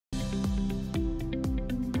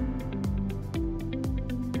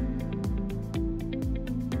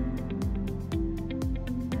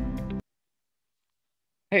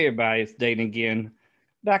Hey everybody, it's Dagan again,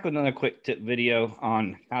 back with another quick tip video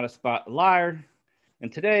on how to spot a liar. And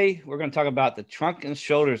today we're going to talk about the trunk and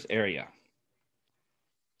shoulders area.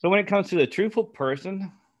 So when it comes to the truthful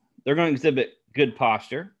person, they're going to exhibit good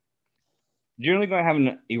posture. Generally going to have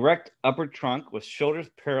an erect upper trunk with shoulders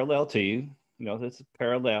parallel to you. You know, this is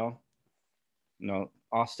parallel.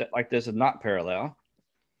 Offset like this is not parallel.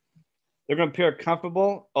 They're going to appear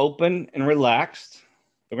comfortable, open, and relaxed.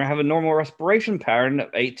 They're going to have a normal respiration pattern of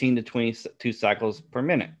 18 to 22 cycles per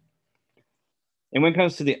minute. And when it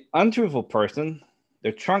comes to the untruthful person,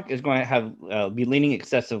 their trunk is going to have be leaning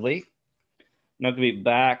excessively. It could be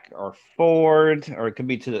back or forward, or it could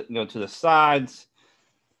be to the sides,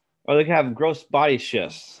 or they could have gross body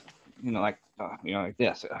shifts, like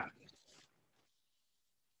this,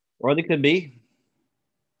 or they could be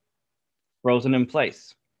frozen in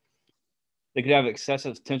place. They could have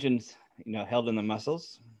excessive tensions, held in the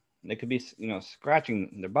muscles. They could be,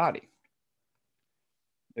 scratching their body.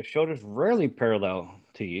 Their shoulders rarely parallel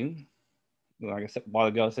to you. Like I said a while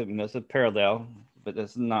ago, I said this is parallel, but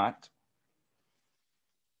this is not.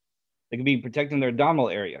 They could be protecting their abdominal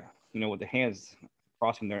area, with the hands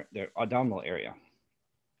crossing their abdominal area.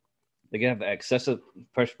 They could have excessive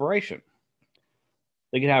perspiration.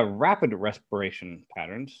 They could have rapid respiration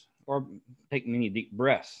patterns or take many deep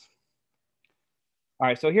breaths. All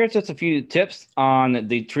right, so here's just a few tips on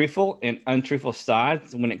the truthful and untruthful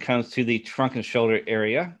sides when it comes to the trunk and shoulder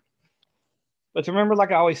area. But remember,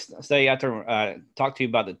 like I always say after talk to you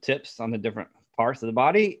about the tips on the different parts of the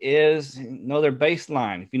body, is know their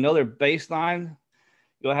baseline. If you know their baseline,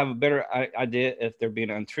 you'll have a better idea if they're being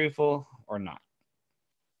untruthful or not.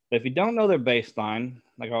 But if you don't know their baseline,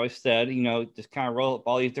 like I always said, just kind of roll up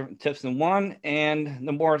all these different tips in one, and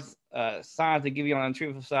the more signs they give you on the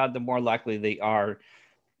untruthful side, the more likely they are,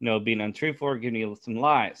 being untruthful or giving you some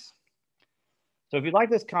lies. So if you like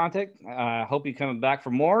this content, I hope you're coming back for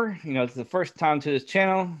more. It's the first time to this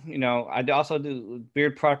channel. I also do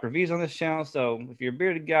beard product reviews on this channel. So if you're a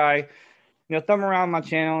bearded guy, thumb around my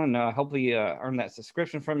channel and hopefully earn that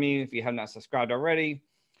subscription from me if you have not subscribed already.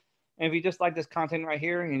 And if you just like this content right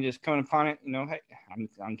here and just coming upon it, hey,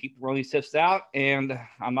 I'm keep rolling these tips out. And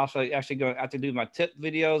I'm also actually going to, after do my tip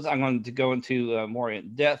videos, I'm going to go into more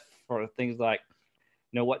in depth for things like,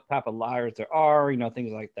 what type of liars there are,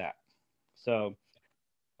 things like that. So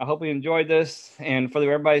I hope you enjoyed this. And for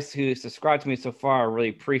everybody who subscribed to me so far, I really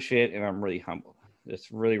appreciate it. And I'm really humbled. Just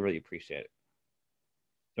really, really appreciate it.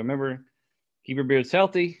 So remember, keep your beards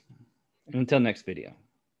healthy. And until next video.